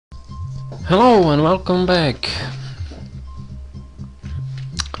Hello and welcome back.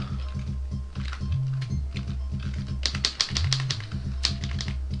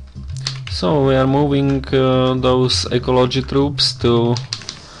 So we are moving those ecology troops to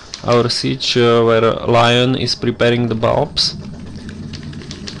our siege where Lion is preparing the bulbs,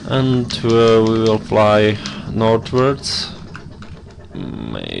 and we will fly northwards,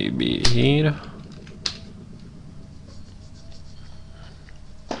 maybe here.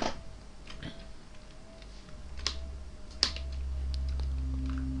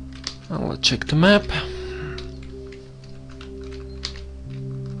 I'll check the map.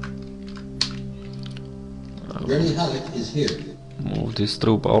 Granny Halleck is here. Move this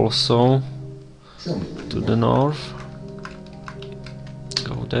troop also to the north.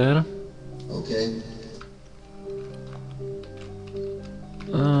 Go there. Okay.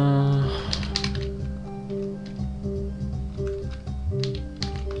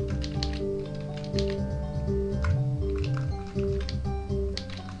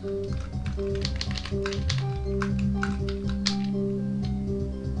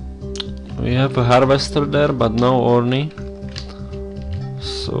 We have a harvester there, but no Orni.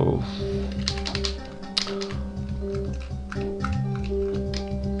 So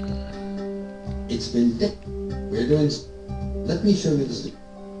It's been we're doing. Let me show you the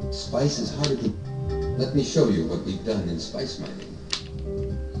spice is hard to. Let me show you what we've done in spice mining.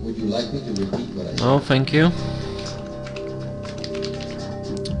 Would you like me to repeat what I said? no, thank you.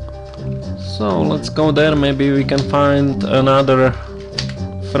 So let's go there. Maybe we can find another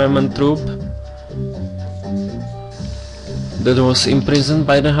Fremen troop that was imprisoned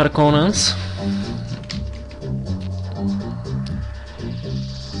by the Harkonnens.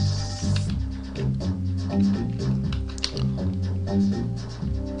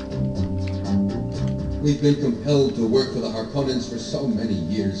 We've been compelled to work for the Harkonnens for so many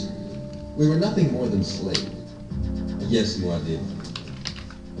years. We were nothing more than slaves. Yes, Muad'Dib.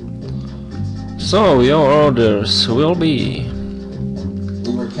 So your orders will be: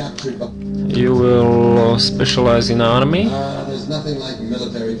 We were captured by. you will specialize in army. There's nothing like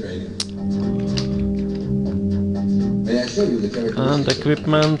military training. May I show you the characteristics? And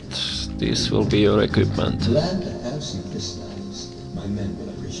equipment. This will be your equipment. Glad to have some crystals. My men will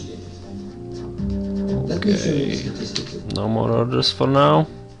appreciate it. Let me show you the Okay, statistics. no more orders for now.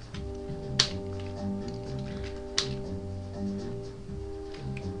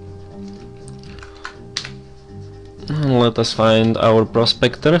 Let us find our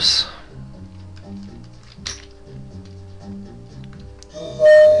prospectors.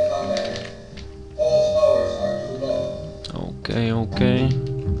 Okay, okay.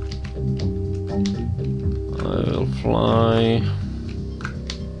 I will fly.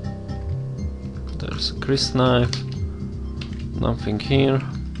 There's a Chris knife. Nothing here.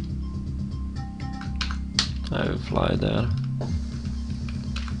 I will fly there.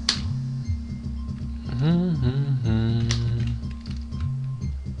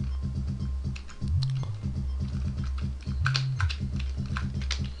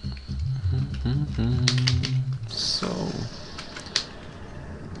 So,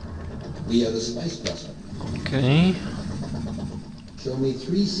 We are the spice prospect. okay. Show me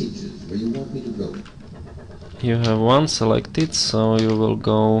 3 sieges where you want me to go. You have one selected, so you will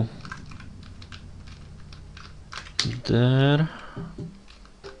go there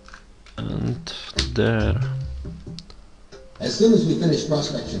and there. As soon as we finish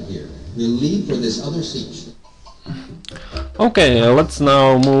prospection here, we'll leave for this other siege. Okay, let's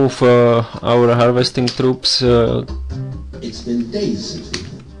now move our harvesting troops It's been days since we.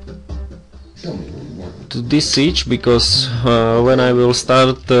 Show me what you want. to this siege, because when I will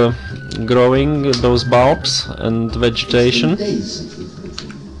start growing those bulbs and It's vegetation, been days since we.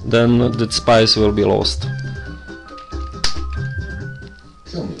 then that spice will be lost.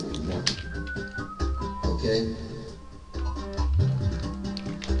 Show me what you want. Okay.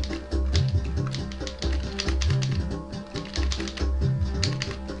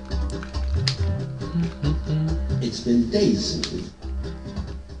 It's been days since we.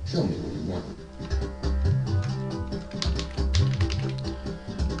 Show me what you want.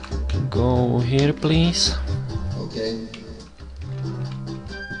 Go here, please. Okay.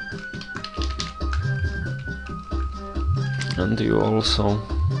 And you also.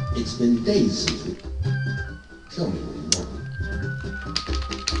 It's been days since we. Show me what you want.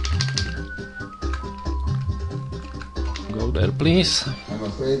 Go there, please. I'm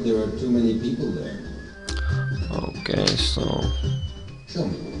afraid there are too many people there. Okay, so. Show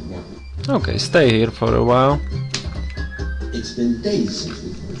me what you want. Okay, stay here for a while. It's been days since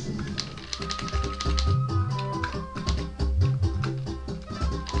we've heard from you.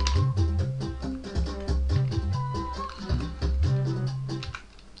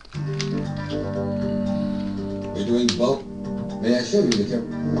 doing both. May I show you the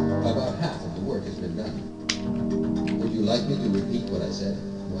about half of the work has been done. Would you like me to repeat what I said?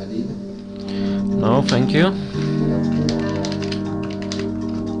 Wadid? No, thank you.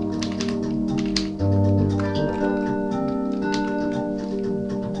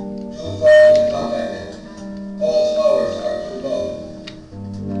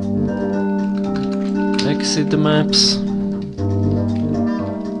 Exit the maps.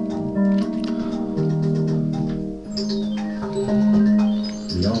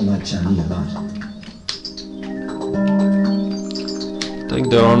 We all like Chinese a lot. Take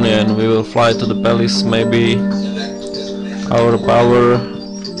the Orny and we will fly to the palace. Maybe our power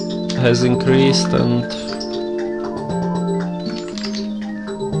has increased and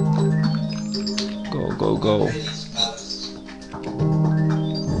go.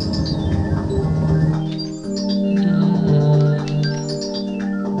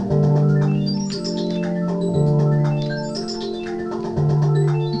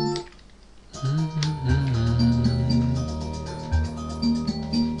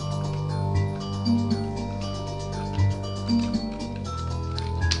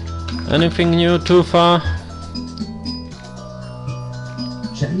 Anything new too far?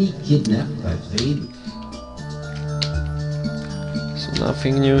 Chinese kidnapped by Fade. So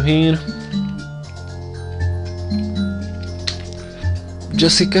nothing new here.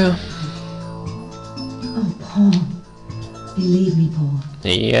 Jessica? Oh, Paul. Believe me, Paul.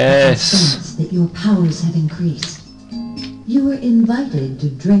 Yes. I sense that your powers have increased. You were invited to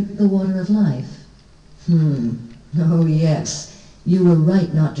drink the water of life. Oh, yes. You were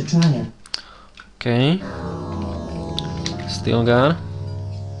right not to try it. Okay. Still got.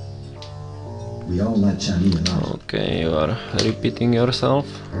 We all like Chinese a lot. Okay, you are repeating yourself.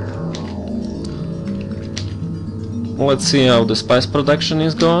 Let's see how the spice production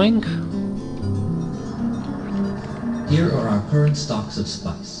is going. Here are our current stocks of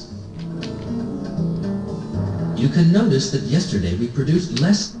spice. You can notice that yesterday we produced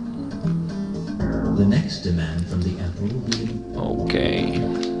less. The next demand from the Emperor will be... Okay.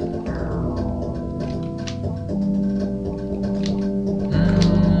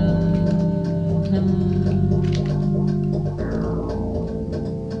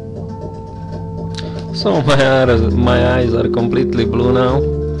 So my eyes are completely blue now.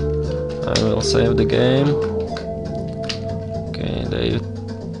 I will save the game. Okay, day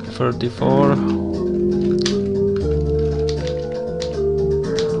 34.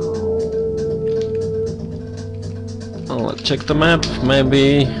 Let's check the map.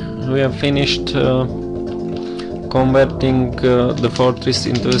 Maybe we have finished converting the fortress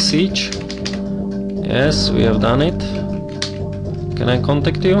into a siege. Yes, we have done it. Can I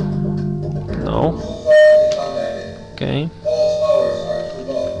contact you? No. Okay.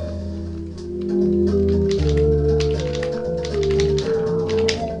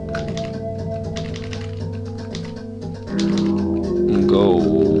 Go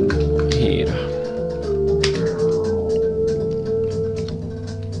here.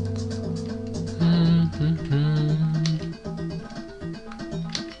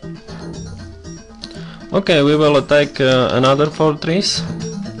 Okay, we will attack another fortress.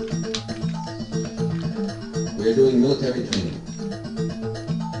 We are doing military training.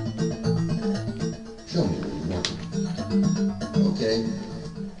 Show me what you want. Okay.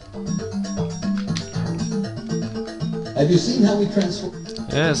 Have you seen how we transform?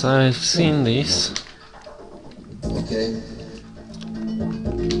 Yes, I've seen this. Okay.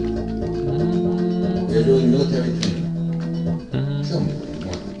 We are doing military training. Show me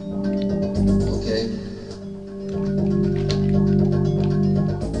what you want. Okay.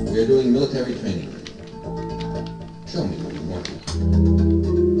 We are doing military training. Show me what you want.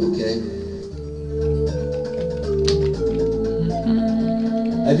 Okay.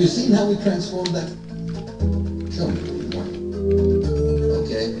 Have you seen how we transformed that? Show me what you want.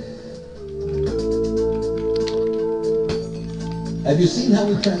 Okay. Have you seen how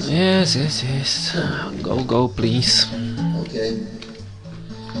we transformed? Yes. Go, please. Okay.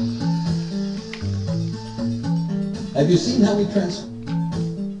 Have you seen how we transformed?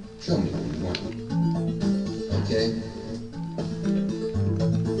 Show me what you want. Okay.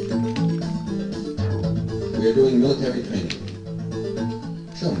 We are doing military training.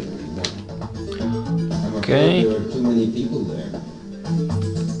 Show me what you want. I'm Okay. afraid there are too many people there.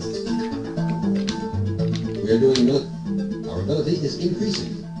 We are doing our ability is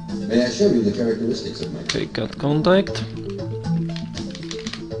increasing. May I show you the characteristics of my... Okay, got contact.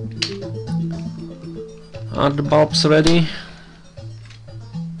 Are the bulbs ready?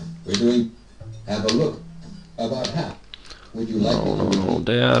 We're doing... Have a look. About half. Would you like me to No,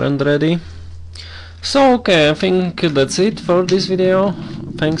 they aren't ready. So okay, I think that's it for this video.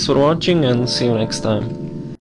 Thanks for watching and see you next time.